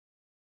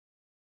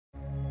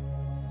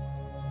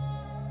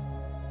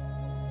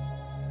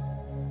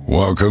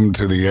Welcome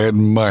to the Ed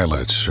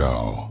Mylett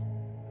Show.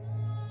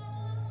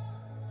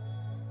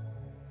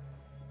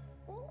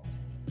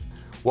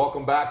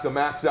 Welcome back to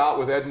Max Out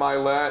with Ed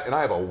Mylett, and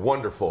I have a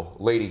wonderful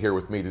lady here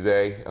with me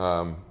today.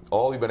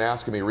 All you've been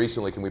asking me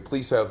recently, can we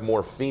please have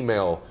more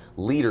female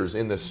leaders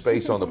in this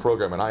space on the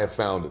program? And I have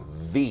found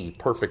the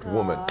perfect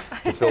woman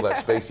to fill that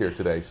space here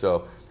today.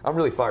 So I'm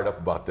really fired up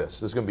about this.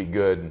 This is going to be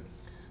good. And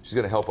she's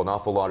going to help an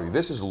awful lot of you.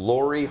 This is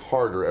Lori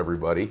Harder,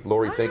 everybody.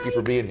 Lori, Hi. Thank you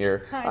for being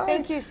here. Hi,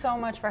 thank you so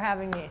much for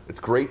having me. It's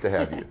great to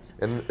have you.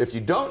 And if you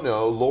don't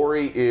know,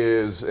 Lori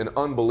is an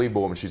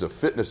unbelievable woman. She's a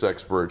fitness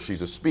expert.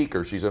 She's a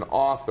speaker. She's an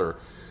author.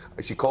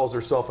 She calls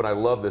herself, and I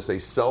love this, a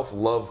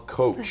self-love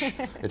coach.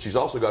 And she's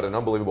also got an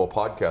unbelievable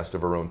podcast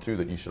of her own, too,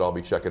 that you should all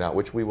be checking out,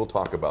 which we will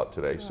talk about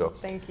today. So,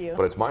 thank you.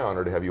 But it's my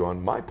honor to have you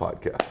on my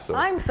podcast. So.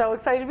 I'm so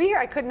excited to be here.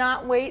 I could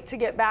not wait to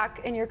get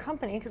back in your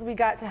company because we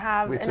got to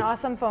have an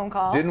awesome phone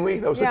call. Didn't we?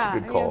 That was such a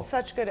good call. Yeah,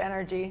 such good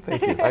energy.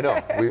 Thank you. I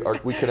know.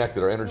 We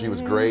connected. Our energy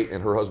was great,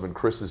 and her husband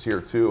Chris is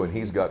here, too, and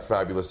he's got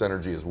fabulous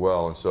energy as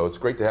well. And so it's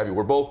great to have you.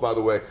 We're both, by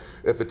the way,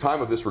 at the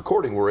time of this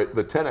recording, we're at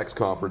the TedX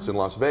conference in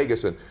Las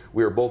Vegas, and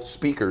we are both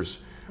speakers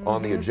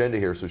on the agenda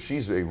here. So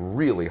she's a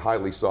really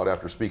highly sought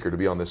after speaker to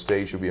be on this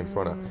stage. She'll be in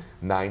front of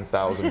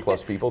 9,000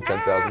 plus people,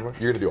 10,000. You're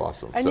going to do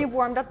awesome. And you've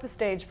warmed up the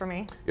stage for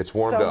me. It's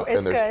warmed up,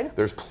 it's and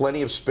there's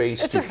plenty of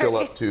space to fill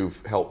up to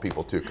help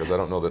people too, because I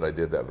don't know that I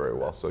did that very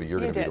well. So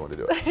you're going to be the one to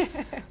do it.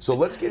 So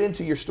let's get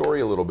into your story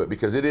a little bit,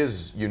 because it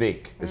is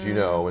unique, as you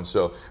know. And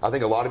so I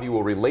think a lot of you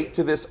will relate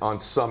to this on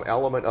some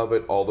element of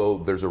it, although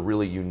there's a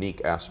really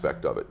unique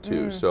aspect of it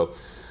too. So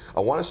I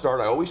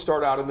always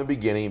start out in the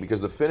beginning, because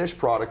the finished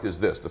product is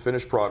this. The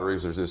finished product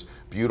is there's this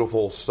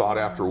beautiful,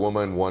 sought-after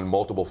woman, won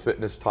multiple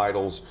fitness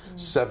titles,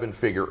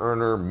 seven-figure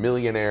earner,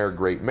 millionaire,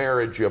 great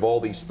marriage. You have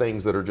all these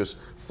things that are just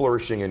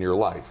flourishing in your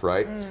life,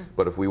 right?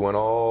 But if we went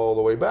all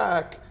the way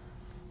back,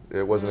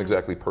 it wasn't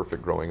exactly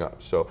perfect growing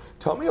up. So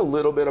tell me a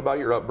little bit about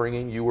your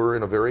upbringing. You were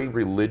in a very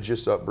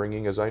religious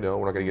upbringing, as I know.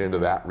 We're not going to get into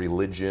that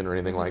religion or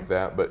anything like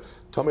that, but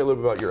tell me a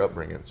little bit about your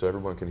upbringing so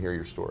everyone can hear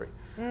your story.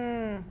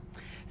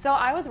 So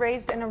I was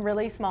raised in a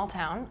really small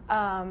town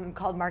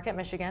called Market,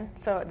 Michigan.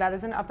 So that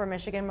is in Upper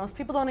Michigan. Most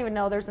people don't even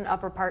know there's an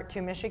upper part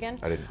to Michigan.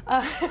 I didn't.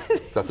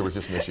 Thought there was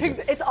just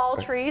Michigan. It's all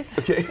trees.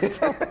 Okay.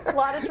 A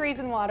lot of trees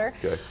and water.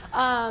 Okay.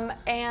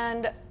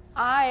 And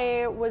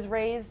I was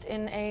raised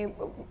in a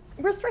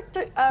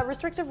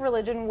restrictive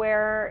religion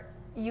where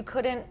you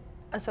couldn't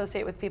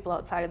associate with people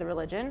outside of the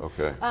religion.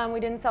 Okay. We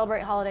didn't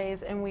celebrate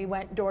holidays, and we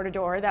went door to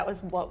door. That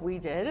was what we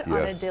did on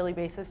a daily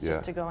basis,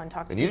 just to go and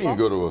talk to people. And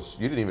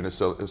you didn't even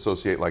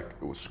associate like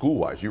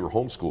school-wise. You were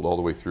homeschooled all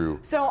the way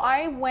through. So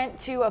I went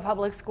to a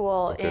public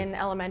school in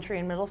elementary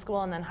and middle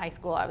school, and then high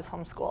school I was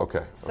homeschooled.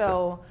 Okay.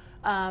 So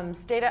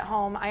stayed at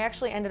home.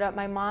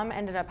 My mom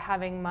ended up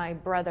having my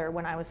brother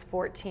when I was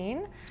 14.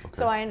 Okay.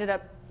 So I ended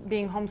up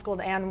being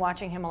homeschooled and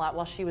watching him a lot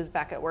while she was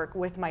back at work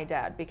with my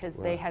dad, because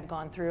they had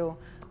gone through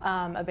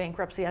a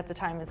bankruptcy at the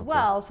time as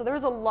well. So there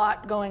was a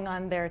lot going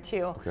on there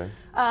too. Okay.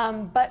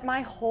 But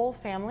my whole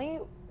family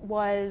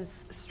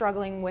was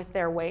struggling with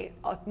their weight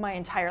my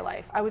entire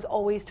life. I was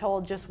always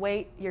told, just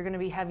wait, you're going to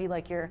be heavy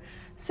like your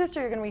sister,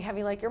 you're going to be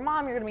heavy like your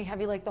mom, you're going to be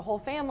heavy like the whole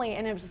family.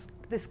 And it was just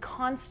this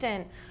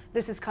constant,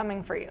 this is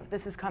coming for you,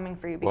 this is coming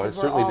for you,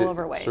 because we're all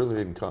overweight. It certainly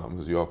didn't come,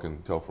 as you all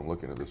can tell from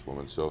looking at this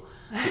woman. So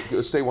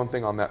let's say one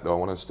thing on that, though. I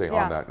want to stay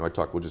on that.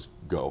 We'll just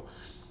go.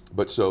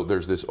 But so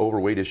there's this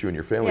overweight issue in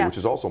your family, which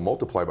is also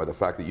multiplied by the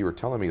fact that you were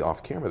telling me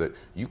off camera that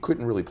you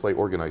couldn't really play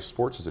organized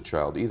sports as a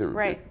child either.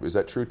 Right. Is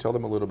that true? Tell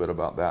them a little bit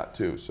about that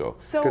too. So,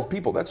 because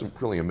that's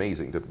really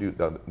amazing to do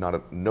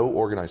no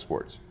organized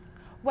sports.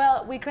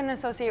 Well, we couldn't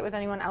associate with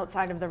anyone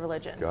outside of the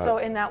religion.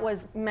 And that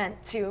was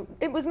meant to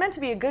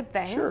be a good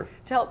thing to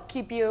help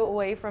keep you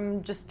away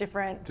from just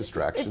different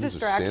distractions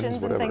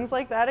sins, and things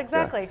like that.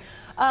 Exactly.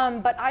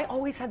 But I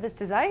always had this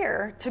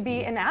desire to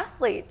be an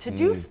athlete, to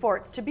do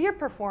sports, to be a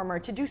performer,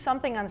 to do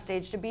something on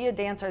stage, to be a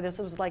dancer. This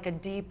was like a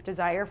deep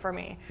desire for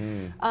me.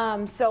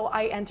 So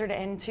I entered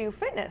into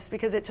fitness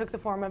because it took the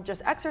form of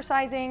just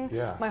exercising.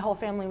 My whole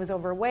family was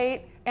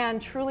overweight,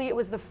 and truly it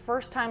was the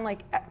first time,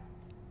 like,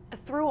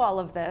 through all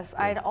of this,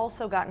 I had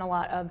also gotten a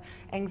lot of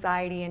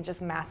anxiety and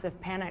just massive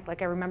panic.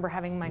 Like, I remember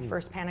having my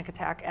first panic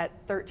attack at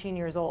 13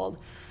 years old.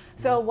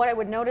 So what I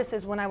would notice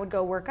is when I would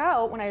go work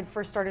out, when I had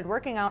first started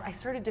working out, I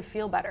started to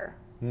feel better.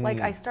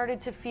 Like, I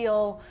started to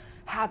feel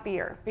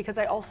happier, because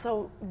I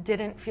also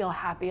didn't feel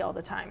happy all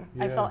the time.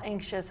 I felt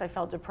anxious, I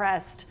felt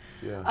depressed.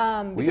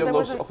 Were you have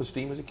low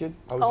self-esteem as a kid?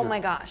 Oh my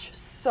gosh,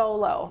 so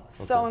low,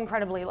 so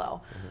incredibly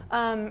low.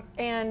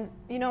 And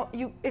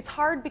it's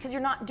hard because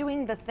you're not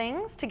doing the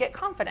things to get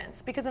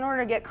confidence, because in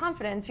order to get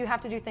confidence, you have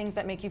to do things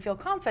that make you feel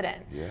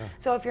confident.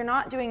 So if you're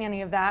not doing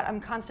any of that, I'm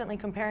constantly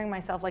comparing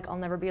myself, like, I'll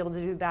never be able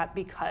to do that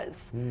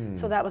because.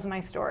 So that was my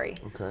story.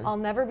 I'll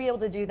never be able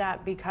to do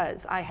that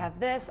because I have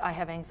this, I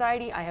have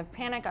anxiety, I have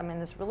panic, I'm in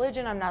this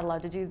religion, I'm not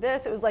allowed to do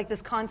this. It was like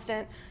this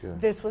constant,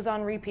 this was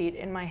on repeat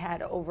in my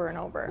head over and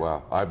over.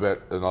 Wow, I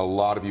bet, and a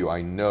lot of you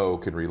I know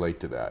can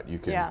relate to that. You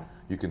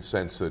You can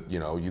sense that, you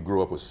know, you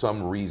grew up with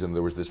some reason,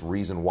 there was this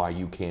reason why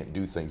you can't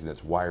do things, and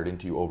it's wired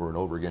into you over and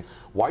over again.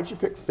 Why'd you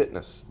pick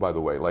fitness, by the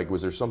way? Like,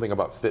 was there something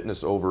about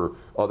fitness over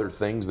other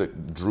things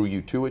that drew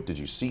you to it? Did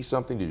you see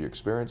something? Did you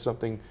experience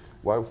something?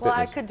 Why fitness? Well,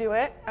 I could do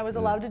it. I was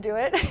allowed to do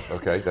it.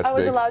 Okay, that's I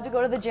was big. allowed to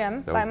go to the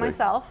gym by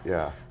myself.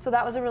 Yeah. So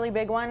that was a really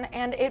big one,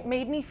 and it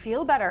made me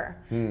feel better.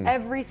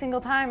 Every single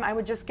time I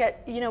would just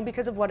get, you know,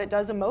 because of what it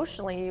does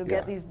emotionally, you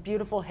get these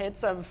beautiful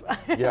hits of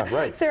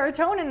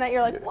serotonin that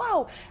you're like,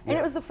 whoa. And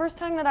it was the first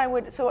time that I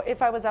would, so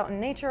if I was out in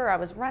nature, or I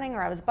was running,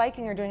 or I was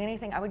biking, or doing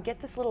anything, I would get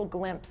this little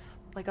glimpse,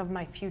 like, of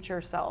my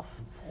future self.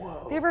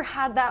 Whoa. Have you ever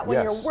had that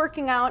when you're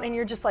working out and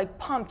you're just like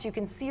pumped? You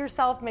can see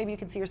yourself, maybe you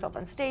can see yourself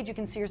on stage, you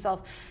can see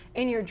yourself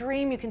in your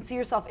dream, you can see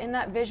yourself in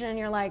that vision, and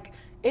you're like,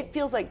 it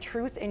feels like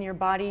truth in your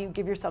body. You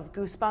give yourself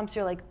goosebumps.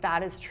 You're like,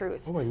 that is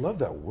truth. Oh, I love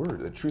that word,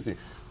 the truth.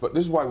 But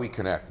this is why we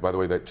connect, by the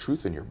way, that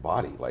truth in your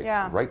body. Like,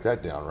 write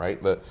that down,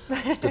 right?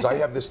 Because I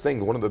have this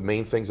thing, one of the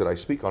main things that I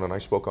speak on, and I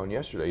spoke on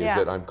yesterday, is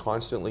that I'm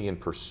constantly in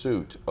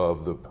pursuit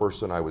of the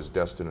person I was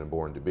destined and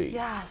born to be.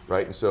 Yes.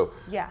 Right? And so,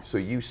 so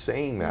you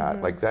saying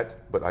that, like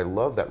that, but I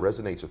love that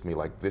resonates with me,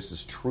 like, this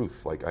is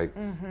truth. Like, I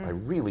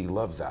really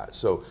love that.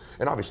 So,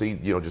 and obviously,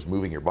 you know, just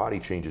moving your body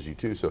changes you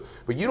too. So,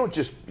 but you don't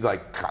just,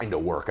 like, kind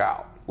of work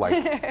out.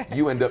 Like,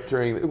 you end up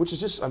turning, which is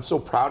just, I'm so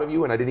proud of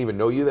you, and I didn't even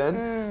know you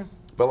then.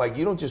 But, like,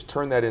 you don't just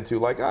turn that into,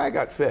 like, I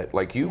got fit.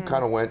 Like, you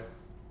kind of went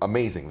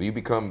amazing. You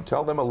become,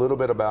 tell them a little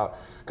bit about,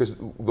 because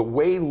the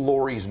way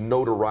Lori's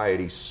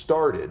notoriety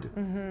started,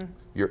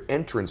 your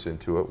entrance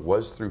into it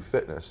was through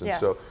fitness. And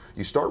so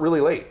you start really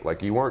late.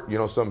 Like, you weren't, you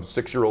know, some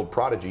 6-year-old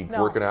prodigy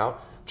working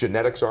out.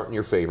 Genetics aren't in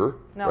your favor,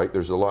 right?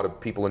 There's a lot of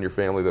people in your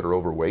family that are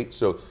overweight.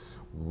 So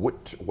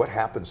what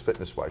happens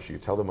fitness-wise? Should you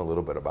tell them a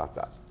little bit about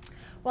that?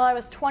 Well, I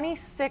was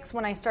 26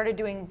 when I started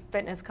doing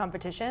fitness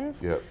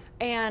competitions,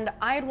 and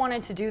I had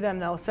wanted to do them,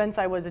 though, since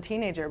I was a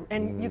teenager.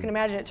 And you can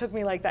imagine it took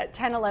me like that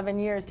 10, 11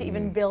 years to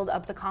even build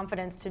up the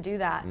confidence to do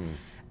that.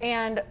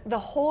 And the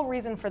whole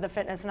reason for the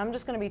fitness, and I'm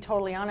just going to be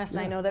totally honest,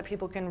 and I know that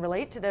people can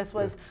relate to this,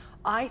 was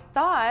I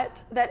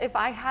thought that if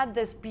I had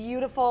this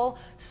beautiful,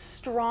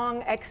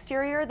 strong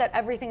exterior, that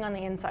everything on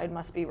the inside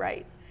must be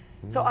right.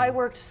 So I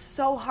worked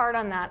so hard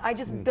on that. I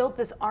just built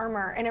this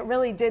armor, and it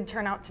really did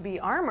turn out to be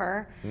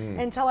armor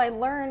until I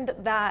learned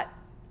that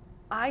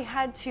I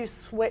had to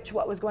switch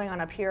what was going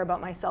on up here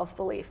about my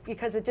self-belief,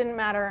 because it didn't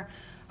matter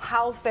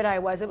how fit I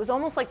was. It was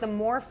almost like the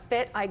more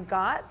fit I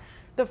got,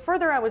 the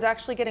further I was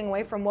actually getting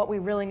away from what we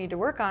really need to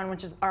work on,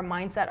 which is our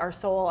mindset, our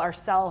soul, our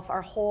self,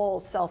 our whole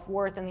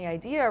self-worth, and the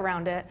idea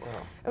around it.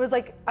 It was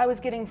like I was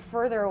getting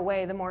further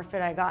away the more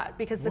fit I got,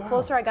 because the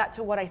closer I got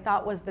to what I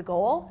thought was the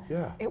goal,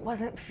 it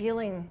wasn't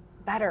feeling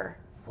better.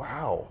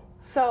 Wow.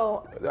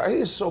 So I think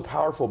it's so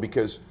powerful,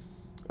 because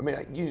I mean,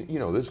 you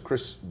know this,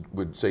 Chris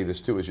would say this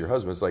too as your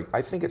husband. It's like,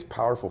 I think it's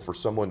powerful for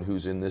someone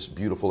who's in this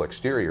beautiful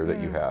exterior that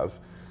you have,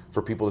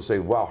 for people to say,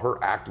 wow,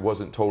 her act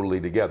wasn't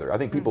totally together. I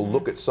think people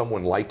look at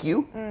someone like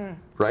you,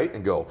 right,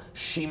 and go,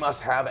 she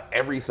must have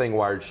everything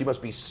wired. She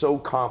must be so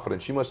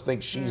confident. She must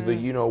think she's the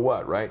you know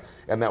what, right?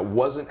 And that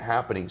wasn't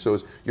happening. So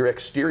as your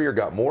exterior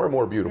got more and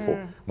more beautiful,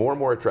 more and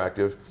more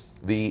attractive,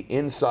 the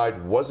inside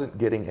wasn't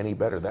getting any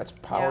better. That's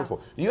powerful.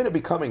 You ended up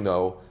becoming,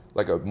 though,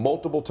 like a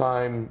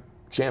multiple-time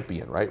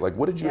champion, right? Like,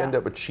 what did you end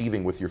up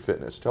achieving with your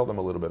fitness? Tell them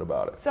a little bit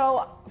about it.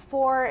 So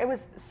it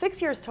was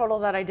 6 years total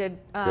that I did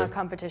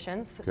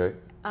competitions.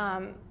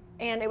 And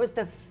it was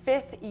the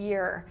 5th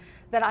year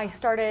that I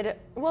started,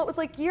 well, it was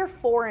like year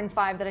 4 and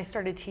 5 that I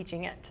started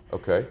teaching it.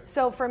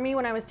 So for me,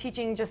 when I was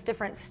teaching just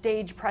different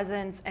stage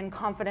presence and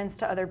confidence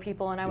to other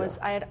people, and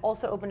I had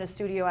also opened a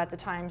studio at the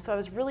time, so I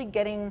was really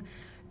getting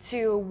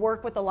to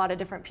work with a lot of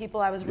different people.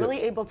 I was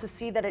really able to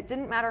see that it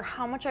didn't matter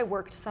how much I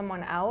worked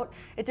someone out,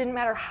 it didn't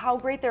matter how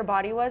great their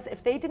body was,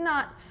 if they did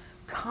not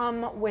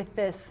come with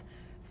this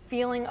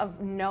feeling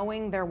of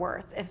knowing their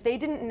worth, if they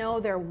didn't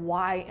know their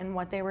why in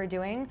what they were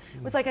doing,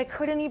 it was like I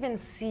couldn't even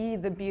see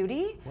the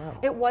beauty.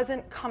 It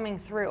wasn't coming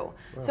through.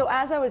 So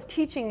as I was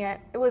teaching it,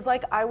 it was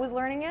like I was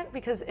learning it,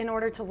 because in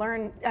order to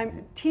learn,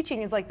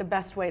 teaching is like the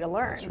best way to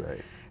learn. That's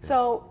right.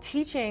 So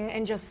teaching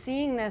and just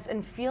seeing this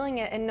and feeling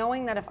it and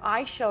knowing that if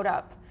I showed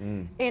up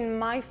in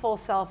my full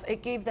self,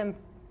 it gave them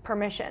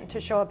permission to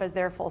show up as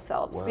their full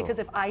selves. Because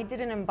if I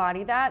didn't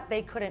embody that,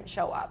 they couldn't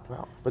show up.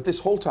 But this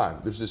whole time,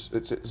 there's this,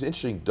 it's an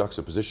interesting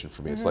juxtaposition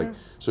for me. It's like,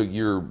 so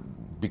you're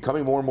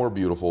becoming more and more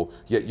beautiful,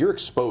 yet you're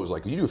exposed.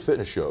 Like, you do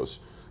fitness shows,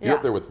 you're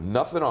up there with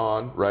nothing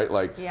on, right?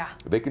 Like,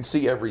 they can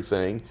see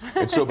everything.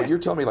 And so, but you're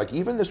telling me, like,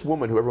 even this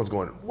woman who everyone's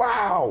going,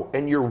 wow,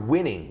 and you're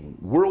winning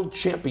world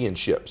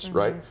championships,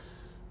 right?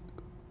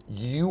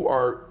 You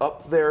are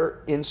up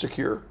there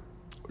insecure.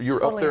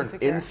 You're totally up there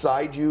insecure.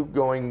 Inside you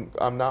going,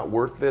 I'm not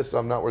worth this,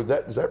 I'm not worth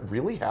that. Is that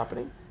really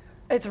happening?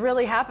 It's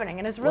really happening,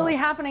 and it's really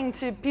happening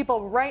to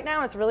people right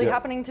now. It's really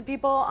happening to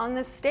people on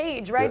this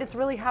stage, right? It's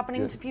really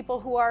happening to people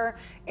who are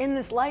in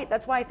this light.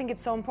 That's why I think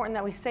it's so important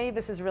that we say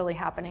this is really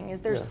happening,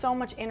 is there's so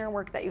much inner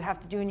work that you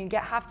have to do, and you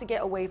have to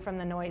get away from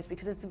the noise,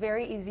 because it's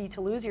very easy to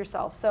lose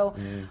yourself. So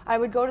I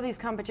would go to these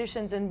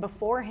competitions, and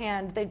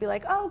beforehand they'd be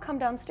like, oh, come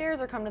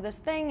downstairs or come to this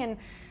thing, and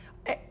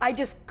I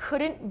just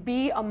couldn't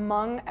be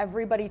among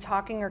everybody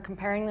talking or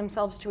comparing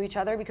themselves to each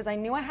other, because I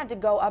knew I had to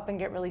go up and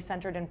get really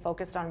centered and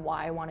focused on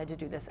why I wanted to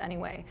do this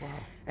anyway. Wow.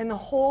 And the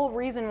whole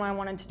reason why I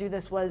wanted to do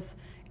this was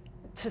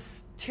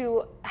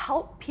to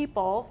help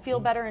people feel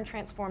better and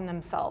transform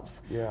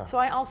themselves. Yeah. So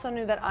I also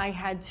knew that I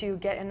had to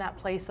get in that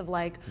place of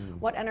like,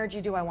 what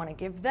energy do I want to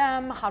give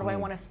them? How do I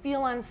want to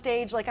feel on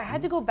stage? Like I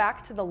had to go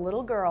back to the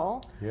little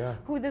girl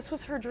who this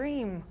was her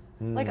dream.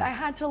 Like I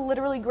had to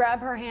literally grab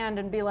her hand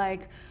and be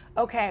like,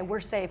 okay, we're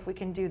safe, we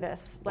can do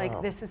this.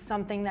 Like this is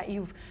something that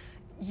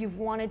you've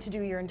wanted to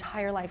do your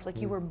entire life.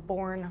 Like you were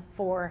born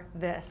for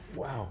this.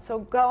 Wow. So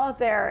go out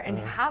there and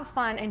have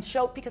fun and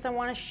show, because I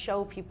want to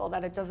show people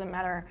that it doesn't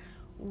matter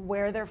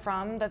where they're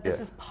from, that this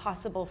is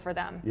possible for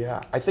them.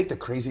 Yeah, I think the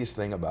craziest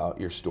thing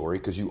about your story,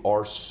 because you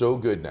are so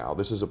good now,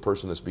 this is a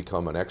person that's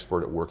become an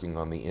expert at working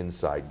on the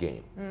inside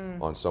game,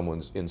 on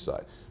someone's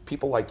inside.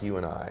 People like you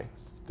and I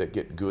that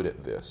get good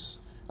at this,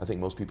 I think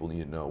most people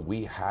need to know,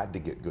 we had to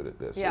get good at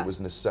this. It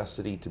was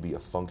necessity to be a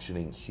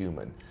functioning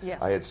human.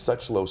 Yes. I had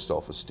such low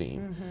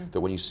self-esteem that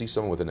when you see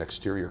someone with an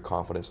exterior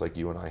confidence like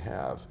you and I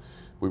have,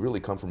 we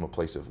really come from a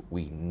place of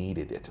we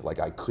needed it. Like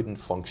I couldn't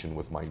function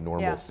with my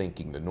normal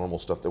thinking, the normal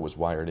stuff that was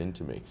wired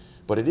into me.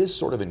 But it is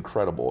sort of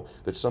incredible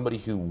that somebody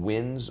who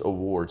wins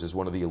awards as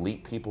one of the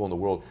elite people in the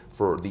world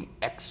for the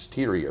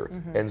exterior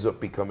ends up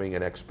becoming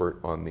an expert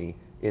on the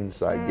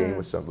inside game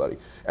with somebody.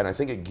 And I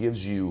think it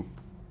gives you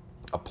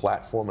a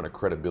platform and a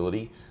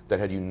credibility that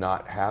had you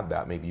not had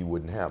that, maybe you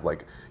wouldn't have.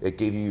 Like it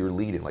gave you your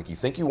lead in. Like you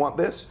think you want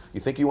this? You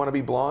think you want to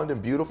be blonde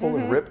and beautiful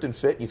and ripped and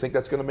fit? You think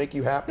that's going to make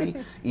you happy?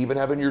 Even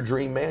having your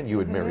dream man you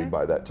had married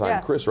by that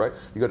time, Chris, right?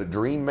 You got a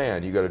dream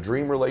man, you got a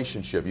dream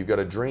relationship, you got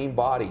a dream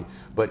body,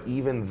 but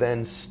even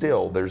then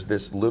still there's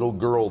this little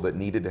girl that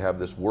needed to have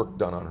this work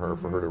done on her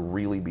for her to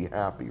really be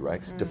happy,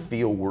 right? To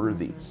feel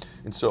worthy.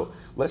 And so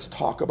let's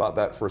talk about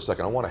that for a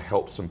second. I want to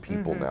help some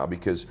people now,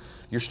 because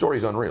your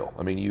story's unreal.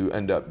 I mean, you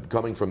end up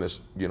coming from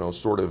this,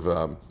 sort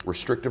of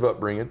restrictive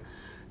upbringing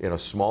in a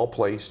small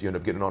place. You end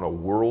up getting on a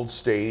world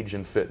stage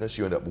in fitness.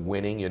 You end up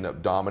winning. You end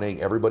up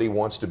dominating. Everybody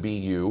wants to be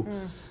you.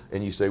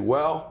 And you say,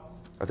 well,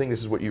 I think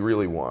this is what you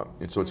really want.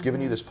 And so it's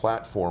given you this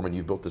platform, and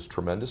you've built this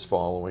tremendous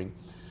following.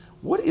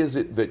 What is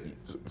it that,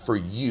 for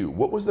you,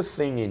 what was the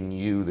thing in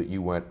you that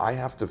you went, I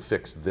have to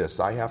fix this,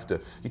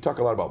 you talk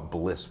a lot about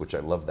bliss, which I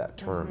love that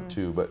term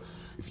too, but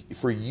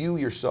for you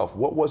yourself,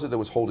 what was it that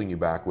was holding you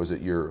back? Was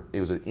it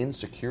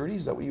insecurity,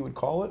 is that what you would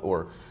call it?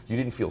 Or you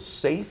didn't feel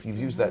safe? You've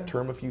used that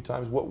term a few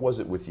times. What was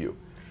it with you?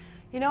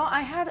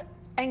 I had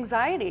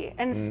anxiety,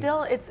 and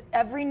still it's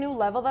every new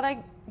level that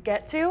I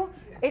get to,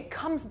 it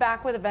comes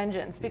back with a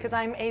vengeance, because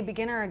I'm a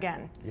beginner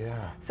again.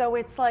 Yeah. So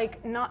it's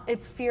like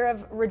it's fear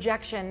of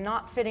rejection,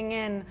 not fitting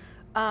in,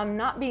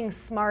 not being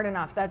smart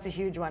enough. That's a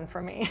huge one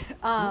for me.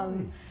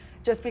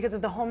 Just because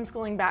of the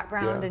homeschooling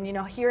background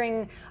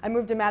and I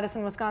moved to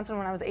Madison, Wisconsin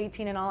when I was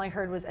 18, and all I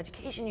heard was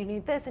education, you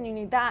need this and you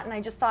need that, and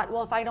I just thought,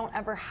 well, if I don't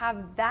ever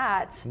have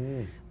that,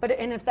 and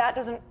if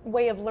that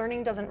way of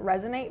learning doesn't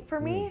resonate for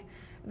me,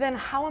 then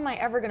how am I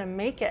ever going to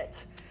make it?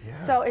 Yeah.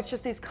 So it's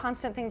just these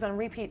constant things on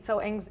repeat. So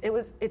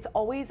it's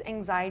always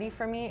anxiety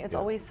for me. It's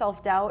always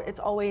self-doubt. It's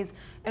always,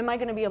 am I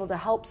going to be able to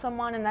help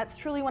someone? And that's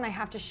truly when I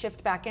have to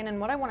shift back in. And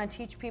what I want to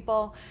teach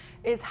people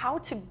is how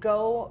to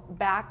go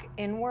back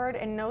inward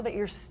and know that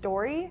your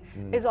story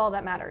is all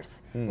that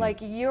matters. Like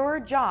your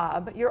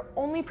job, your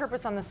only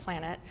purpose on this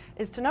planet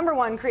is to, number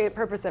one, create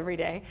purpose every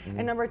day,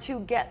 and number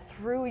two, get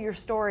through your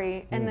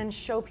story and then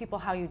show people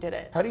how you did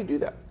it. How do you do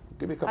that?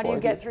 Give me a couple How do you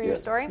ideas. Get through your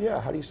story?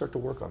 Yeah, how do you start to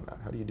work on that?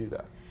 How do you do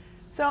that?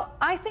 So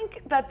I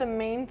think that the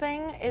main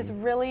thing is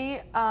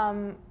really,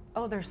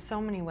 there's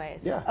so many ways.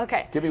 Yeah,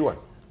 okay. Give me one.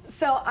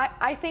 So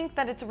I think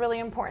that it's really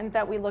important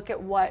that we look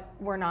at what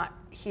we're not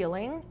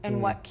healing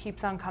and what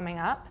keeps on coming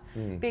up,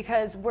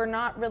 because we're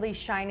not really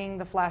shining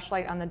the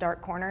flashlight on the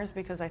dark corners,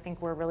 because I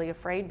think we're really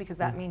afraid, because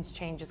that means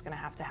change is going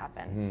to have to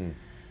happen.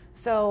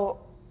 So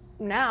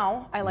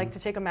now I like to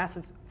take a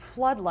massive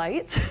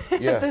floodlight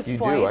at this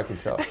point. Yeah, you do, I can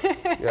tell.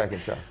 Yeah, I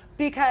can tell.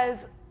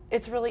 Because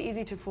it's really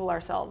easy to fool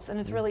ourselves, and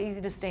it's really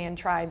easy to stay in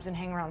tribes and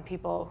hang around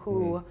people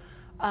who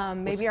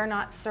maybe are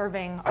not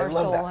serving our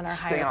soul and our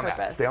higher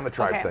purpose. Stay on the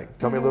tribe thing.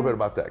 Tell me a little bit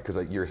about that, because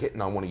you're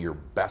hitting on one of your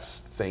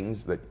best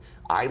things that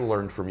I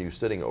learned from you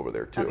sitting over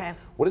there too. Okay.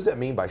 What does that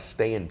mean by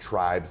stay in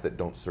tribes that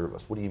don't serve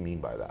us? What do you mean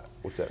by that?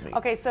 What's that mean?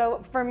 Okay,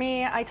 so for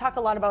me, I talk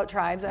a lot about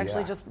tribes. I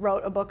actually just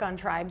wrote a book on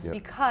tribes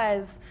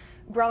because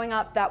growing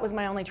up, that was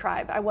my only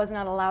tribe. I was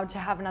not allowed to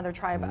have another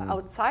tribe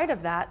outside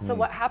of that. So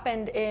what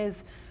happened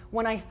is,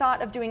 when I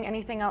thought of doing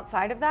anything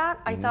outside of that,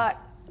 I thought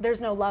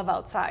there's no love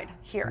outside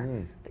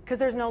here. Because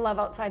there's no love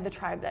outside the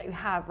tribe that you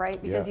have,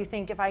 right? Because you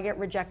think if I get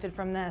rejected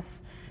from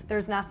this,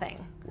 there's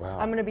nothing. Wow.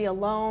 I'm gonna be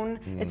alone,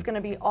 it's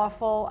gonna be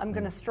awful, I'm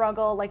gonna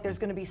struggle, like there's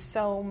gonna be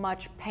so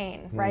much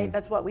pain, right?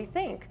 That's what we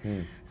think.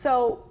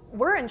 So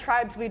we're in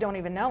tribes, we don't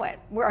even know it.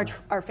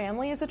 Our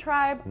family is a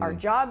tribe, our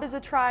job is a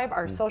tribe,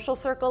 our social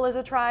circle is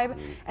a tribe,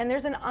 and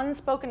there's an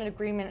unspoken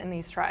agreement in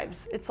these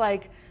tribes. It's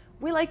like,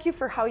 we like you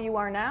for how you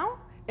are now.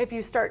 If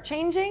you start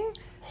changing,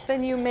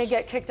 then you may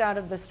get kicked out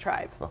of this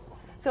tribe.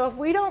 So if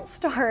we don't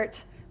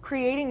start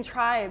creating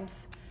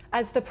tribes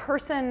as the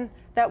person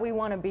that we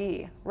want to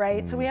be,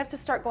 right? So we have to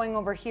start going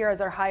over here as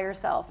our higher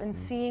self and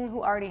seeing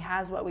who already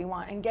has what we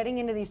want and getting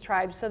into these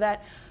tribes so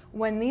that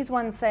when these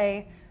ones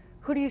say,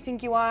 who do you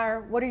think you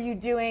are? What are you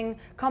doing?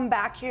 Come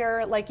back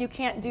here, like you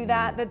can't do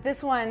that. That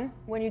this one,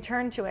 when you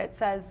turn to it,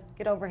 says,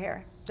 get over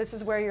here. This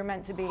is where you're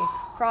meant to be.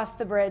 Cross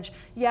the bridge.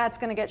 Yeah, it's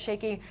gonna get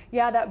shaky.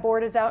 Yeah, that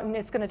board is out and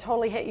it's gonna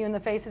totally hit you in the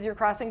face as you're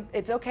crossing.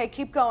 It's okay,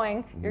 keep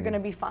going. You're gonna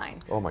be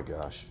fine. Oh my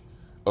gosh.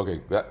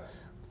 Okay,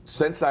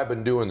 since I've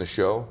been doing the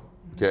show,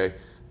 okay,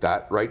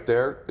 that right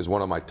there is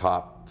one of my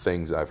top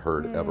things I've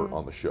heard ever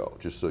on the show,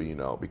 just so you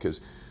know,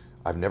 because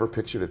I've never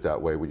pictured it that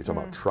way when you're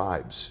talking about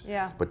tribes.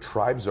 Yeah. But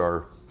tribes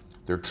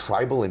they're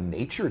tribal in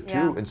nature too.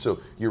 Yeah. And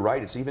so you're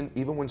right, it's even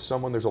when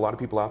there's a lot of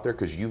people out there,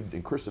 because you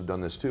and Chris have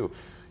done this too,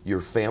 your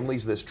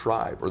family's this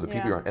tribe, or the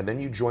people you're on, and then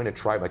you join a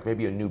tribe, like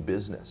maybe a new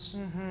business,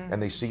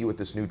 and they see you with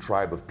this new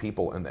tribe of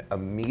people, and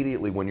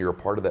immediately when you're a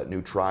part of that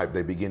new tribe,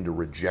 they begin to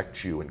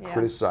reject you and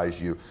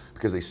criticize you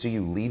because they see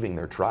you leaving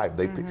their tribe.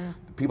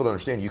 People don't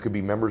understand, you could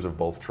be members of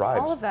both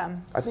tribes. All of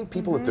them. I think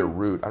people at their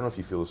root, I don't know if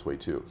you feel this way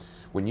too,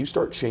 when you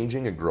start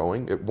changing and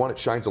growing, it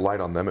shines a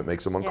light on them, it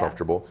makes them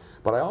uncomfortable,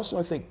 but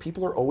I think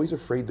people are always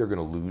afraid they're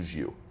gonna lose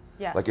you.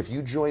 Yes. Like if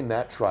you join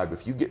that tribe,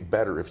 if you get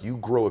better, if you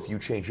grow, if you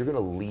change, you're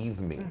gonna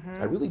leave me.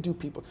 I really do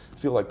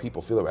feel that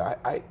way.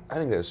 I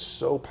think that is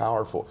so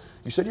powerful.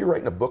 You said you're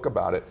writing a book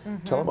about it.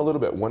 Tell them a little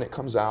bit when it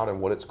comes out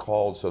and what it's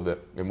called,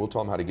 and we'll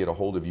tell them how to get a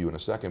hold of you in a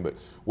second, but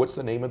what's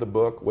the name of the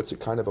book? What's it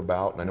kind of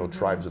about? And I know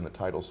tribe's in the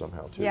title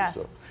somehow too. Yes.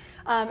 So.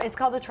 It's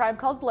called A Tribe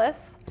Called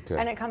Bliss,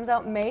 and it comes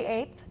out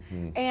May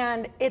 8th.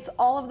 And it's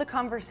all of the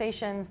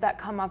conversations that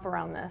come up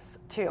around this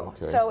too.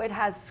 Okay. So it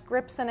has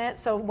scripts in it.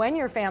 So when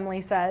your family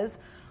says,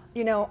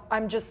 you know,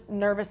 I'm just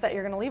nervous that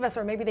you're going to leave us,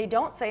 or maybe they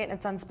don't say it and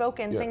it's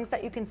unspoken, things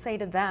that you can say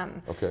to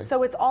them. Okay.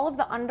 So it's all of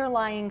the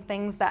underlying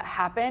things that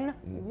happen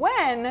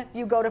when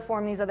you go to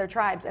form these other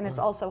tribes, and it's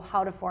also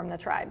how to form the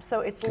tribes. So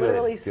it's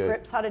literally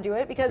scripts how to do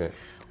it, because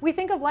we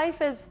think of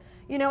life as,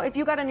 you know, if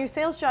you got a new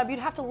sales job, you'd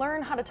have to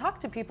learn how to talk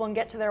to people and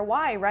get to their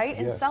why, right?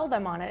 And sell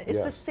them on it.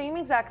 It's the same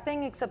exact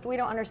thing, except we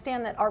don't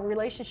understand that our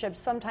relationships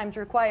sometimes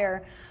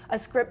require a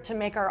script to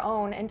make our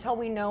own until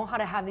we know how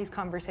to have these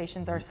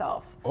conversations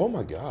ourselves. Oh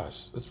my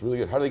gosh, that's really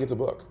good. How do they get the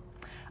book?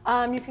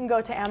 You can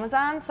go to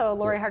Amazon, so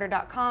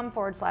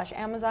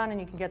loriharder.com/Amazon, and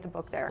you can get the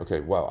book there.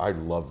 Okay, wow, I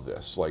love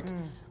this. Like,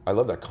 I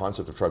love that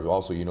concept of tribe.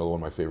 Also, you know, one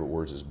of my favorite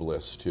words is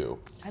bliss too.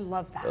 I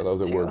love that. I love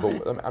that too. word.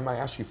 But I might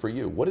ask you, for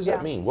you, what does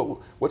that mean?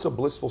 What's a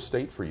blissful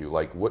state for you?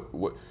 Like,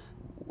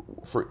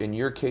 in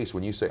your case,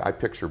 when you say I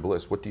picture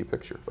bliss, what do you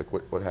picture? Like,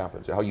 what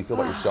happens? How you feel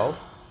about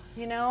yourself?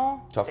 You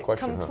know, Tough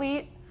question,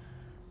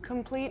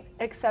 complete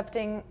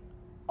accepting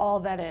all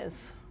that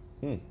is.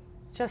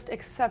 Just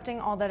accepting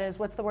all that is.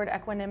 What's the word?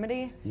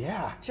 Equanimity?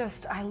 Yeah.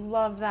 I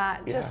love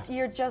that. Yeah.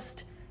 You're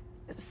just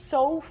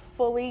so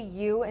fully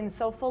you and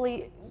so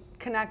fully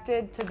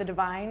connected to the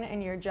divine,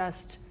 and you're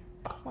just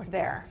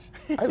there.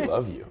 I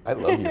love you. I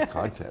love your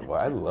content. Well,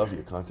 I love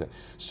your content.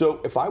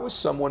 So if I was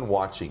someone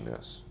watching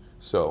this,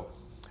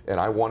 and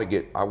I want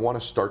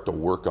to start to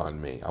work on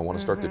me, I want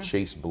to start to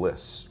chase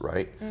bliss,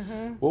 right?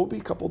 What would be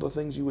a couple of the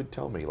things you would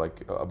tell me,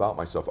 like, about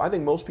myself? I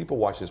think most people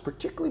watch this,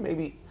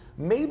 particularly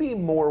maybe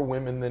more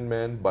women than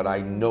men, but I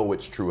know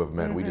it's true of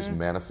men. We just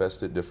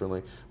manifest it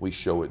differently. We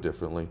show it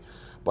differently.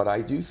 But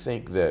I do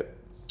think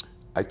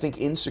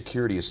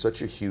insecurity is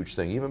such a huge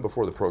thing. Even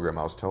before the program,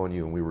 I was telling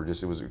you, and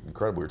it was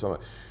incredible. We were talking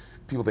about,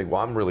 people think,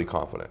 well, I'm really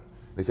confident.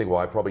 They think, well,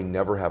 I probably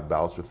never have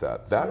bouts with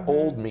that. That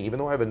old me, even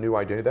though I have a new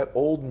identity, that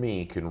old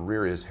me can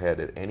rear his head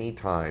at any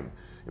time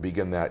and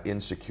begin that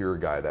insecure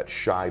guy, that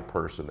shy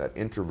person, that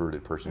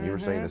introverted person. You were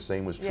saying the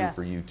same was true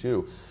for you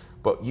too.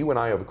 But you and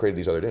I have created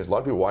these other identities. A lot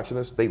of people watching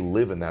this, they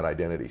live in that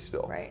identity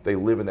still. Right. They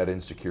live in that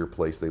insecure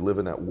place. They live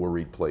in that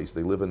worried place.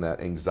 They live in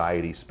that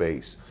anxiety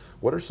space.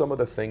 What are some of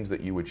the things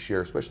that you would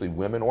share, especially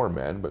women or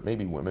men, but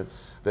maybe women,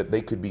 that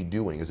they could be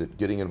doing? Is it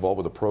getting involved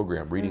with a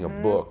program, reading a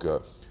book,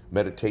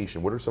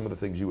 meditation? What are some of the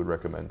things you would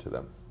recommend to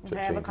them?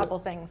 I have a couple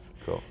things.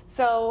 Cool.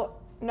 So,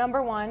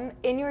 number one,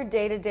 in your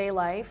day-to-day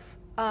life,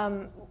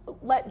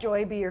 let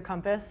joy be your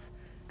compass.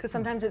 Because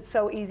sometimes it's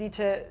so easy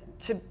to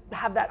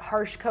have that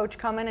harsh coach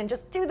come in and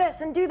just do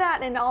this and do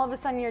that, and all of a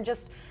sudden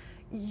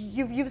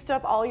you've used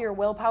up all your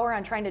willpower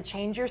on trying to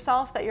change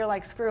yourself that you're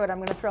like, screw it, I'm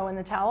going to throw in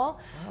the towel.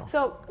 Wow.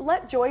 So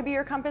let joy be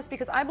your compass,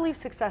 because I believe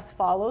success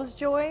follows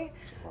joy,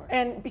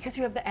 and because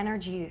you have the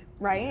energy,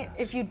 right?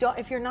 Yes.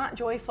 If you're not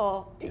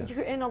joyful,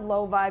 you're in a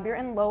low vibe, you're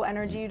in low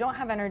energy, you don't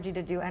have energy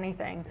to do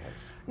anything. Yes.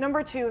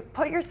 Number 2,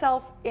 put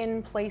yourself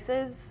in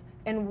places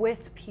and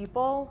with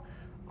people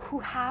who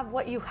have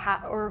what you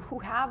have, or who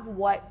have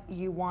what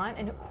you want,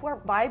 and who are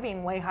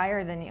vibing way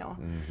higher than you.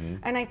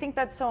 And I think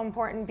that's so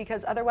important,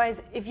 because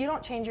otherwise, if you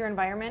don't change your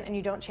environment and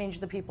you don't change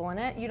the people in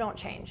it, you don't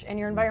change. And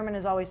your environment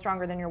is always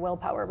stronger than your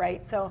willpower,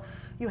 right? So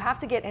you have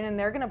to get in, and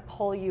they're gonna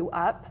pull you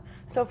up.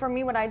 So for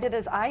me, what I did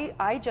is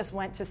I just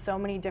went to so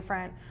many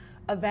different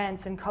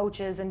events and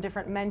coaches and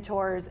different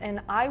mentors,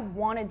 and I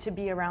wanted to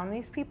be around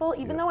these people,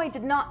 even though I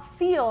did not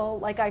feel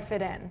like I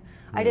fit in.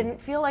 I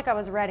didn't feel like I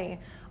was ready.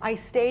 I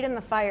stayed in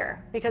the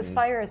fire, because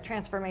fire is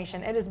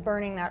transformation. It is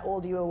burning that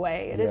old you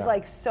away. It is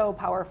like so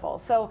powerful.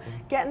 So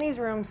get in these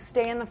rooms,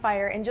 stay in the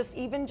fire, and just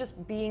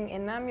being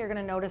in them, you're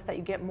gonna notice that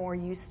you get more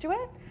used to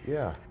it.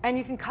 Yeah. And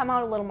you can come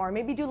out a little more.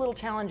 Maybe do little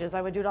challenges.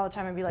 I would do it all the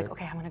time. I'd be like,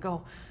 okay, I'm gonna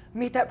go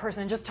meet that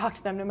person and just talk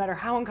to them no matter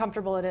how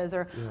uncomfortable it is,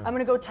 or I'm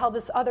gonna go tell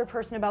this other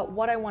person about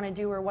what I wanna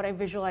do or what I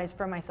visualize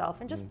for myself,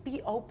 and just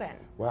be open.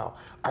 Wow,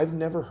 I've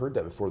never heard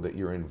that before, that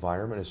your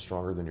environment is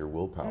stronger than your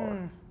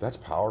willpower. That's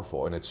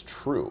powerful, and it's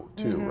true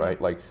too, right?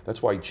 Like,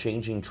 that's why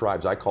changing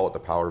tribes, I call it the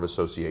power of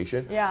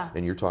association. Yeah.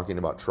 And you're talking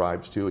about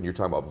tribes too, and you're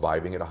talking about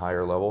vibing at a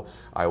higher level.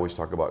 I always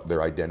talk about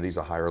their identity's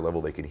a higher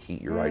level. They can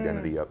heat your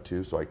identity up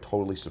too, so I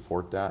totally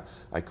support that.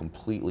 I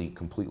completely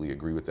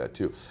agree with that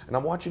too. And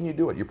I'm watching you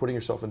do it. You're putting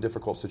yourself in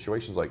difficult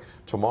situations, like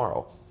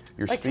tomorrow.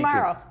 You're like speaking,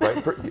 tomorrow.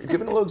 right?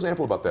 Give a little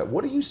example about that.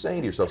 What are you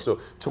saying to yourself? So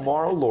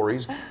tomorrow, Lori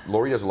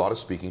does a lot of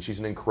speaking. She's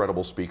an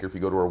incredible speaker. If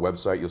you go to her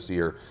website, you'll see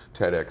her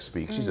TedX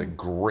speak. She's a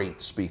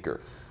great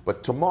speaker.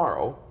 But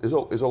tomorrow is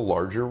a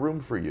larger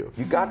room for you.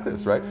 You got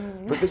this, right?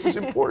 But this is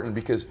important,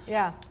 because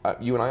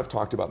you and I have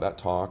talked about that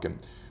talk, and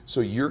so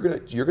you're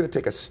gonna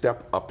take a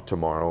step up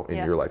tomorrow in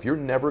your life. You're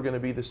never gonna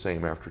be the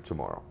same after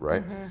tomorrow,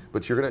 right?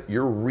 But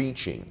you're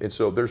reaching. And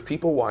so there's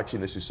people watching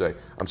this who say,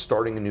 I'm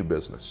starting a new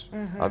business.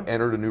 I've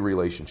entered a new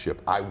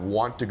relationship. I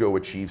want to go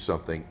achieve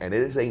something, and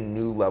it is a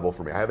new level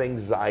for me. I have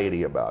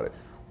anxiety about it.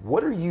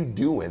 What are you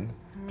doing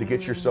to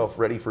get yourself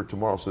ready for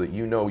tomorrow, so that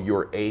you know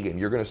you're A-game?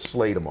 You're going to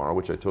slay tomorrow,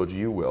 which I told you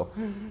you will.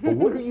 But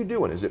what are you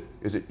doing? Is it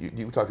is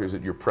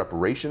it your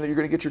preparation that you're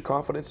going to get your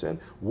confidence in?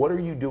 What are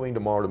you doing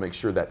tomorrow to make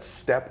sure that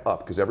step up?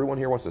 Because everyone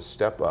here wants to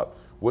step up.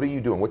 What are you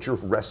doing? What's your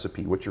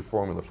recipe? What's your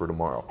formula for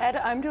tomorrow? Ed,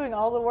 I'm doing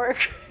all the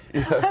work.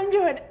 I'm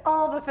doing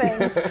all the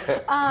things.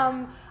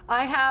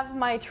 I have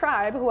my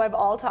tribe who I've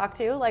all talked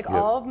to, like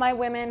all of my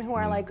women who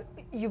are like,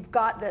 you've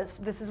got this.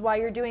 This is why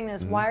you're doing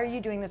this. Why are you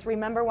doing this?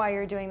 Remember why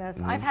you're doing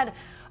this.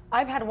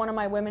 I've had one of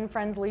my women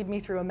friends lead me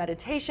through a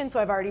meditation, so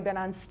I've already been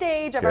on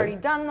stage. I've already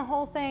done the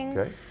whole thing.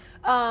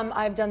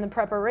 I've done the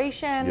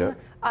preparation.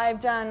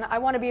 I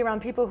want to be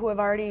around people who have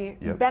already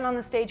been on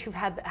the stage, who've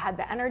had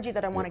the energy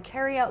that I want to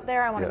carry out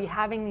there. I want to be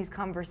having these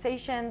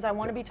conversations. I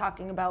want to be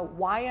talking about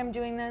why I'm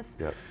doing this.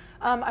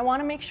 I want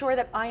to make sure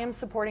that I am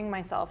supporting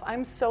myself.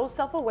 I'm so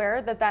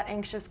self-aware that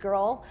anxious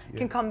girl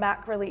can come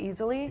back really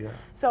easily.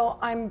 So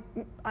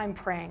I'm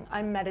praying,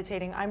 I'm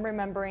meditating, I'm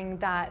remembering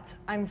that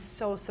I'm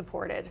so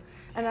supported,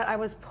 and that I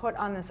was put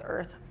on this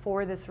earth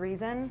for this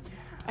reason,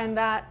 and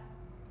that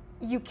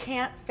you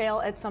can't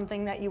fail at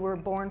something that you were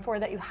born for,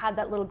 that you had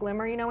that little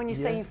glimmer. You know, when you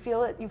say you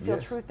feel it, you feel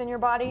truth in your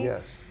body.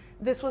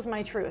 This was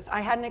my truth.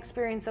 I had an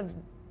experience of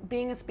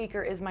being a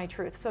speaker is my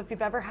truth. So if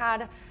you've ever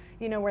had,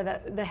 you know, where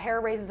the hair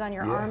raises on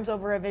your arms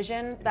over a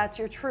vision, that's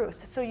your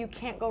truth. So you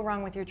can't go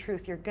wrong with your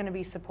truth. You're going to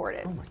be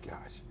supported. Oh my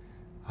gosh.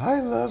 I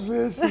love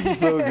this. This is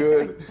so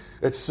good.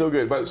 It's so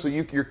good. But so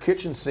you're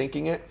kitchen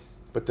sinking it,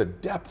 but the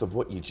depth of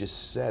what you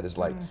just said is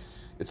like,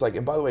 it's like,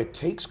 and by the way, it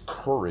takes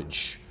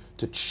courage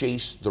to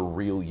chase the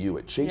real you.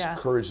 It takes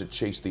courage to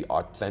chase the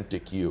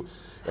authentic you.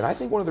 And I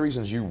think one of the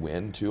reasons you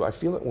win too, I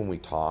feel it when we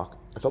talk.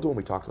 I felt it when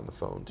we talked on the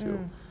phone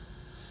too.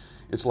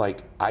 It's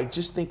like, I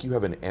just think you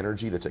have an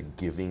energy that's a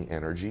giving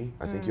energy.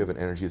 I think you have an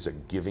energy that's a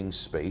giving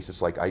space.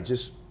 It's like, I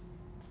think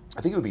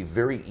it would be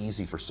very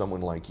easy for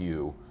someone like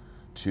you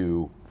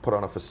to put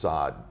on a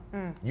facade.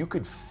 You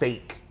could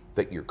fake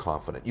that you're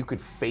confident. You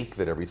could fake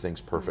that everything's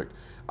perfect.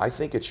 I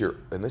think it's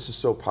and this is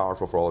so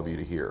powerful for all of you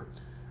to hear,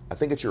 I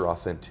think it's your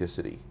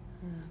authenticity.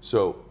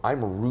 So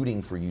I'm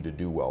rooting for you to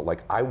do well.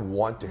 Like, I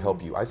want to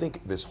help you. I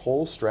think this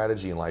whole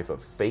strategy in life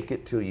of fake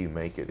it till you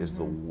make it is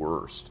the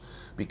worst,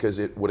 because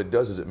what it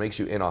does is it makes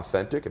you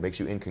inauthentic, it makes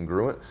you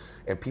incongruent,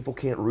 and people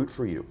can't root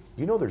for you.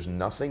 You know, there's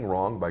nothing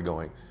wrong by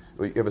going,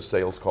 you have a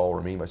sales call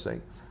or me by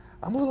saying,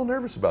 I'm a little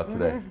nervous about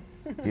today.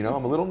 You know,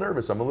 I'm a little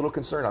nervous, I'm a little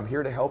concerned, I'm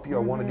here to help you, I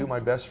want to do my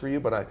best for you,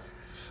 but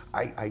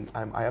I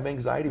have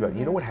anxiety about it.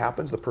 You know what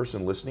happens? The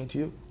person listening to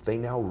you, they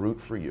now root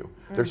for you.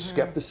 Their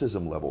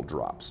skepticism level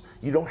drops.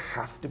 You don't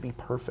have to be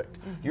perfect.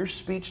 Your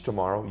speech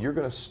tomorrow, you're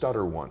going to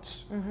stutter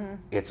once.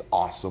 It's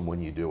awesome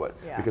when you do it,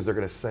 because they're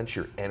going to sense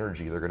your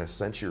energy, they're going to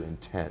sense your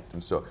intent.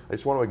 And so I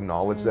just want to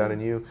acknowledge that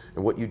in you.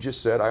 And what you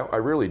just said, I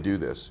really do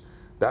this.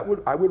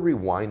 I would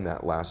rewind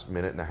that last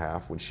minute and a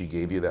half when she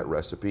gave you that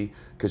recipe,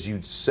 because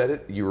you said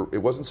it, it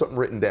wasn't something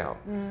written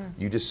down.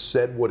 You just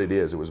said what it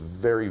is. It was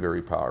very,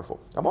 very powerful.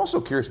 I'm also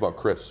curious about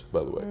Chris,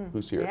 by the way,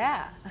 who's here.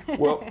 Yeah.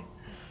 Well,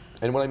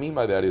 and what I mean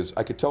by that is,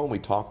 I could tell when we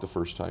talked the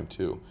first time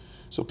too,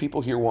 So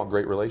people here want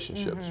great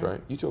relationships,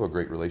 right? You two have a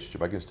great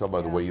relationship. I can just tell by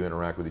the way you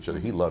interact with each other.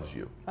 He loves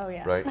you,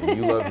 right? And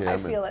you love him. I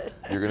feel it.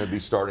 You're going to be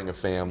starting a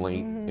family.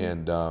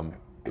 And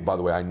by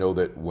the way, I know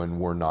that when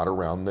we're not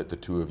around, that the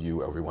two of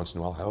you, every once in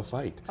a while, have a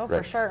fight. Oh,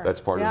 for sure.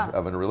 That's part of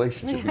having a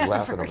relationship. Be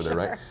laughing over there,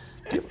 right?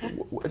 Sure.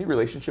 Any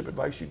relationship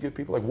advice you give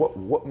people? Like,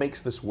 what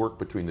makes this work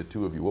between the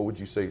two of you? What would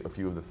you say a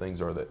few of the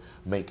things are that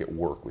make it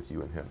work with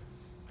you and him?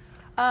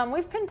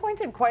 We've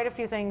pinpointed quite a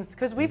few things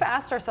because we've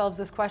asked ourselves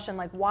this question,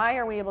 like, why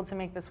are we able to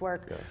make this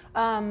work?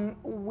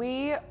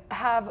 We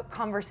have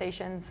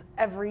conversations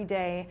every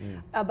day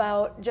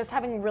about just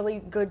having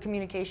really good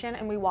communication,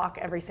 and we walk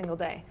every single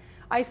day.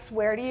 I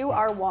swear to you,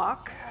 our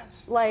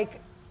walks,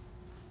 like,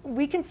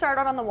 we can start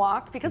out on the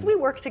walk because we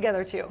work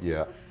together too.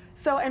 Yeah.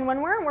 So, and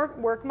when we're in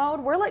work mode,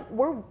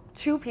 we're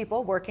two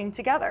people working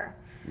together.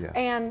 Yeah.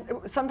 And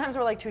sometimes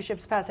we're like two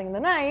ships passing in the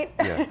night,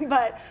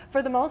 but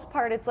for the most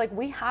part, it's like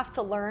we have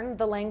to learn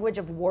the language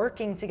of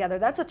working together.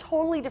 That's a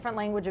totally different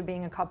language of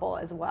being a couple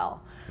as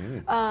well.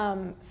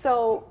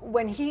 So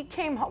when he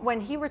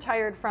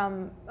retired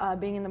from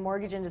being in the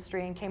mortgage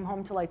industry and came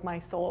home to like my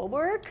soul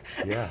work,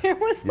 it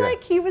was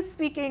like he was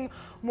speaking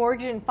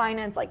mortgage and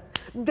finance, like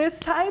this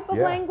type of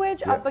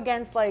language up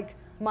against like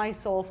my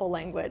soulful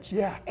language.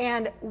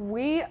 And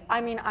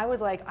I was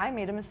like, I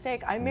made a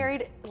mistake. I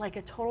married like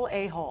a total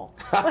a-hole.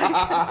 And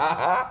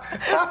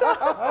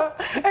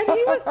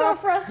he was so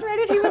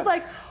frustrated. He was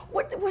like,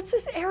 what's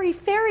this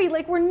airy-fairy?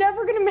 Like, we're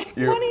never going to make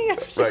money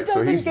if she doesn't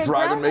so he's get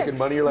driving, grounded. making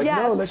money. You're like,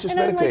 no, let's just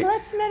meditate. I'm like,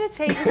 let's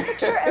meditate. Just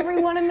picture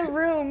everyone in the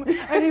room.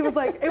 And he was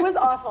like, it was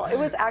awful. It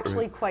was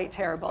actually quite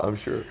terrible. I'm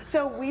sure.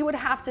 So we would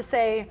have to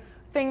say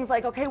things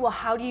like, okay, well,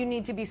 how do you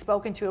need to be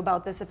spoken to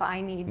about this if I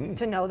need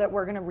to know that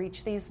we're going to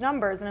reach these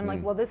numbers? And I'm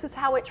like, well, this is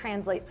how it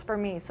translates for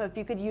me. So if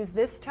you could use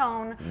this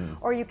tone,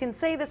 or you can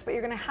say this, but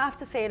you're going to have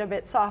to say it a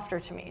bit softer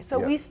to me. So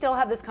we still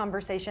have this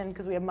conversation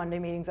because we have Monday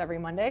meetings every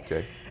Monday.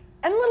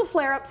 And little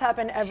flare-ups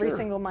happen every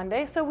single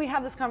Monday. So we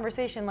have this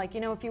conversation like,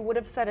 if you would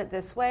have said it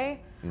this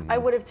way, I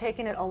would have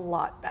taken it a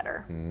lot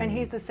better. And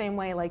he's the same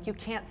way, like, you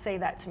can't say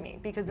that to me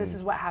because this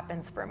is what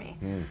happens for me.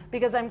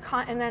 Because and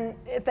then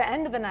at the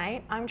end of the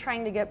night, I'm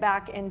trying to get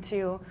back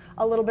into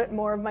a little bit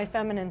more of my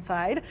feminine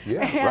side.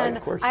 And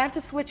of course. I have to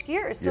switch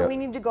gears. So we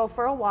need to go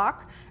for a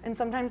walk. And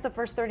sometimes the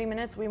first 30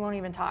 minutes, we won't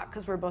even talk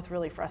because we're both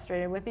really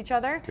frustrated with each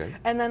other.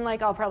 And then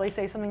like, I'll probably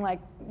say something like,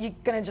 you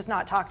gonna just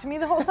not talk to me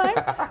the whole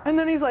time? And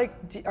then he's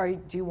like,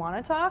 do you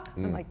want to talk?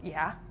 I'm like,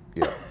 yeah.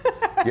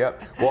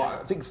 Well, I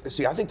think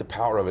the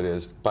power of it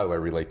is, by the way, I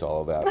relate to all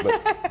of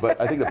that,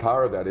 but I think the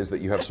power of that is that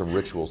you have some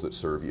rituals that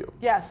serve you.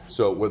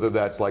 So whether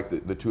that's like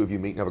the two of you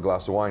meet and have a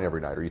glass of wine every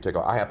night, or you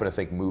I happen to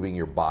think moving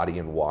your body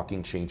and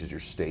walking changes your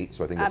state,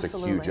 so I think that's a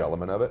huge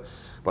element of it.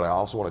 But I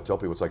also want to tell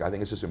people, I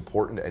think it's just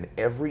important in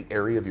every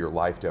area of your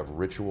life to have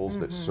rituals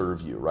that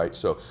serve you, right?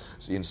 So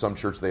in some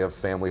church they have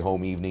family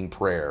home evening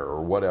prayer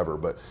or whatever,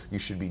 but you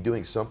should be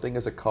doing something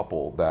as a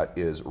couple that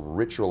is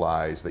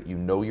ritualized, that you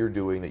know you're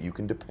doing, that you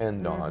can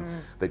depend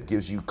on, that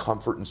gives you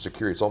comfort and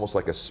security. It's almost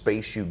like a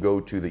space you go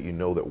to that you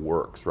know that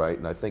works, right?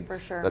 And I think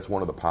that's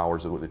one of the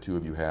powers of what the two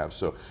of you have.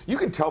 So you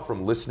can tell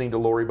from listening to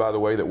Lori, by the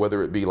way, that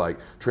whether it be like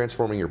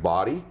transforming your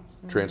body,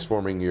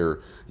 transforming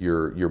your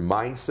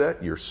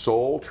mindset, your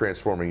soul,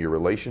 transforming your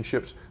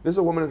relationships, this is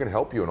a woman who can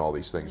help you in all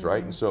these things,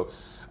 right? And so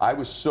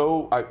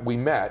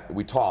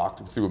we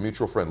talked through a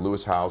mutual friend.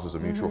 Lewis Howes is a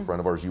mutual friend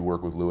of ours. You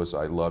work with Lewis.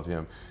 I love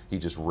him. He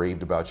just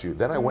raved about you.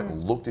 Then I went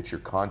and looked at your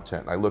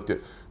content. I looked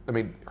at,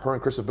 her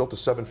and Chris have built a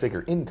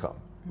 7-figure income,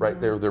 right?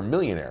 They're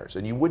millionaires,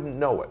 and you wouldn't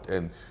know it.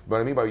 And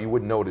what I mean by you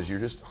wouldn't know it is you're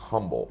just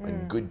humble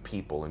and good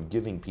people and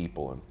giving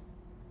people, and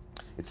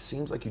it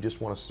seems like you just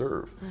want to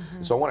serve.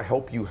 And so I want to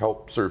help you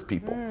help serve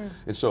people.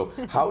 And so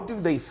how do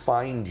they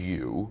find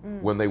you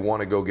when they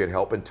want to go get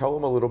help? And tell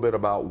them a little bit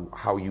about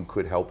how you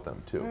could help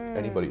them too.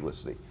 Anybody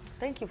listening.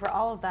 Thank you for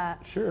all of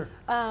that. Sure.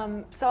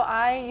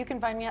 You can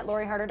find me at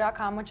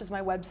loriharder.com, which is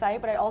my website,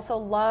 but I also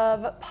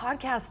love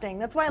podcasting.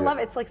 That's why I love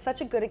it. It's like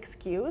such a good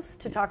excuse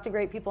to talk to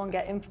great people and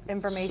get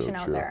information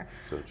out there.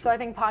 So I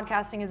think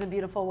podcasting is a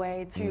beautiful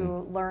way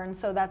to learn.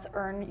 So that's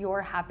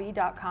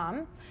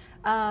earnyourhappy.com.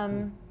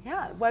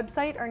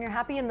 Website, Earn Your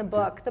Happy, and the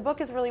book. The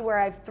book is really where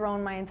I've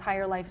thrown my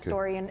entire life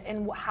story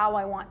and how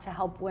I want to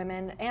help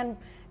women and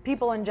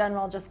people in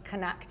general just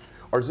connect.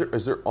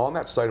 Is there on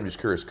that site, I'm just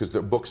curious, because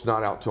the book's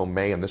not out till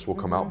May and this will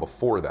come out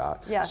before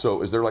that.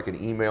 So is there like an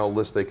email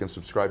list they can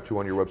subscribe to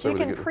on your website? You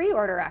can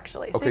pre-order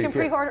actually. So you can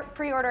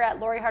pre-order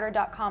at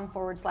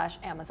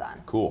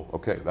loriharder.com/Amazon. Cool,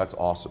 okay, that's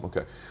awesome,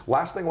 okay.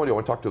 Last thing I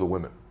want to talk to the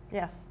women.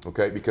 Yes.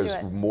 Okay, because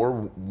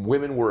more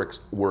women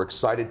were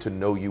excited to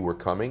know you were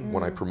coming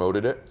when I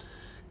promoted it.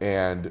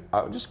 And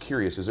I'm just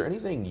curious, is there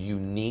anything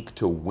unique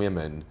to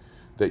women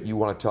that you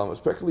want to tell them,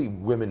 especially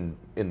women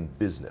in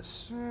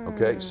business?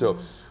 Okay, so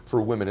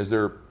for women, is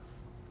there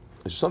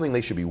something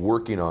they should be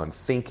working on,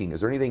 thinking?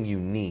 Is there anything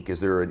unique? Is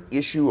there an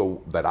issue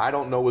that I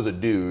don't know as a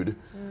dude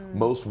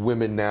most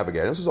women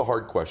navigate? This is a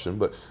hard question,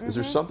 but is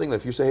there something that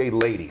if you say, hey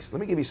ladies, let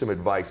me give you some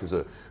advice as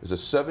a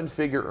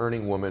 7-figure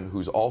earning woman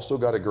who's also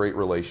got a great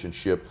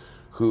relationship,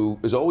 who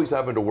is always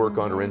having to work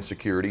on her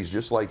insecurities,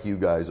 just like you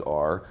guys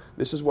are,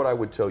 this is what I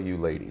would tell you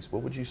ladies.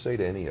 What would you say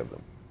to any of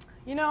them?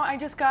 You know,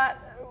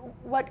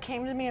 what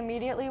came to me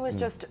immediately was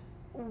just,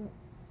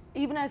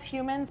 even as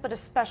humans, but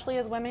especially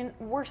as women,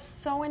 we're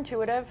so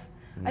intuitive.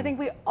 I think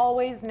we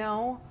always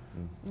know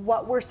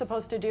what we're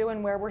supposed to do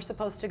and where we're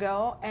supposed to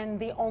go. And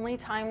the only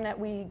time that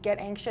we get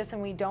anxious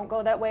and we don't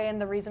go that way, and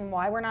the reason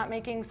why we're not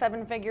making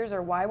 7 figures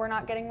or why we're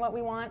not getting what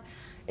we want,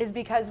 is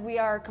because we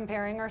are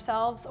comparing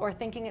ourselves or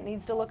thinking it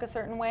needs to look a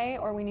certain way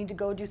or we need to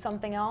go do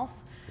something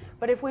else.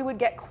 But if we would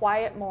get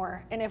quiet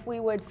more and if we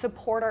would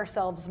support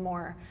ourselves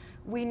more,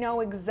 we know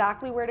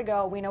exactly where to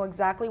go, we know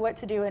exactly what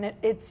to do, and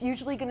it's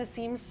usually going to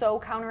seem so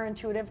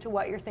counterintuitive to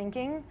what you're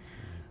thinking.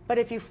 But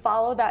if you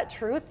follow that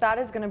truth, that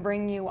is going to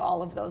bring you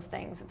all of those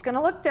things. It's going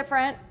to look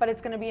different, but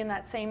it's going to be in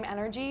that same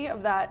energy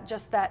of that,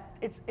 just that,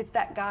 it's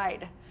that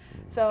guide.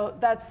 So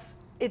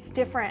it's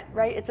different,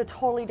 right? It's a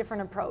totally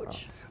different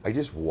approach. I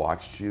just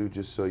watched you,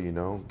 just so you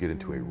know, get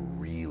into a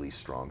really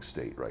strong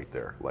state right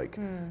there. Like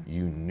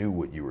you knew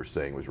what you were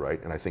saying was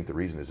right. And I think the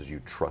reason is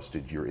you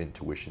trusted your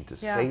intuition to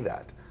say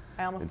that.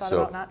 I almost thought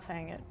about not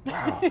saying it.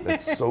 Wow,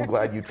 that's so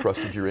glad you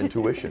trusted your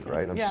intuition,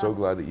 right? I'm so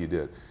glad that you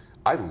did.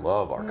 I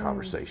love our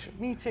conversation.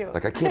 Me too.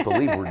 Like, I can't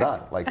believe we're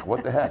done. Like,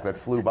 what the heck? That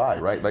flew by,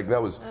 right? Like,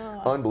 that was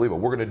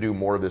unbelievable. We're going to do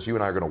more of this. You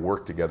and I are going to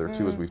work together,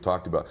 too, as we've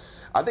talked about.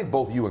 I think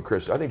both you and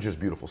Chris, I think you're just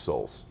beautiful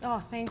souls. Oh,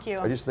 thank you.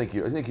 I think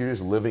you're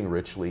just living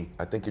richly.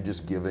 I think you're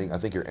just giving. I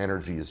think your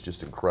energy is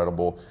just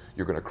incredible.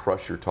 You're going to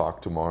crush your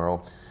talk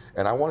tomorrow.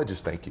 And I want to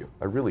just thank you.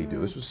 I really do.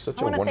 This was such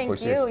a wonderful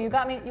experience. Thank you.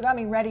 You got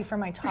me ready for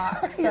my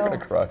talk. So you're gonna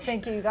crush.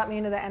 Thank you. You got me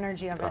into the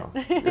energy of it.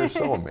 Oh, you're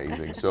so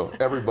amazing. So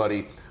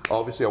everybody,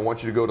 obviously, I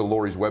want you to go to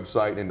Lori's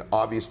website and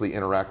obviously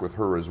interact with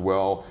her as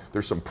well.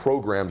 There's some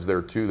programs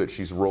there too that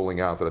she's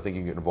rolling out that I think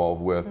you can get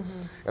involved with.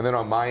 And then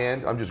on my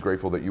end, I'm just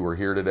grateful that you were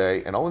here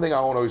today. And the only thing I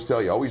want to always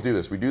tell you, I always do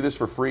this. We do this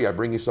for free. I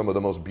bring you some of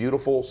the most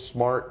beautiful,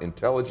 smart,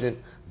 intelligent,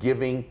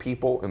 giving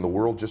people in the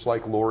world, just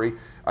like Lori.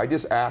 I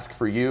just ask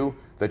for you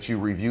that you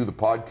review the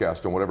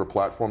podcast on whatever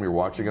platform you're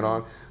watching it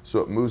on, so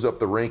it moves up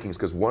the rankings,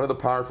 because one of the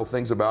powerful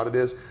things about it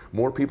is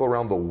more people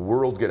around the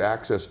world get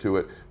access to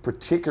it,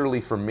 particularly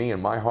for me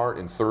and my heart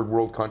in third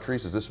world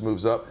countries. As this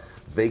moves up,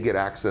 they get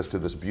access to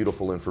this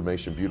beautiful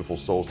information, beautiful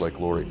souls like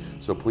Lori.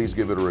 So please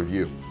give it a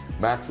review.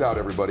 Max out,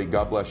 everybody.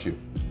 God bless you.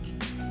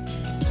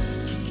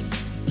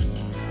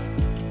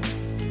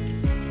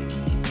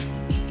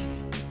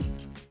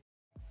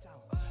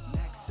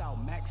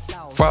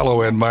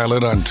 Follow Ed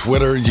Mylett on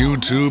Twitter,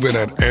 YouTube, and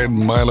at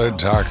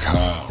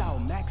edmylett.com.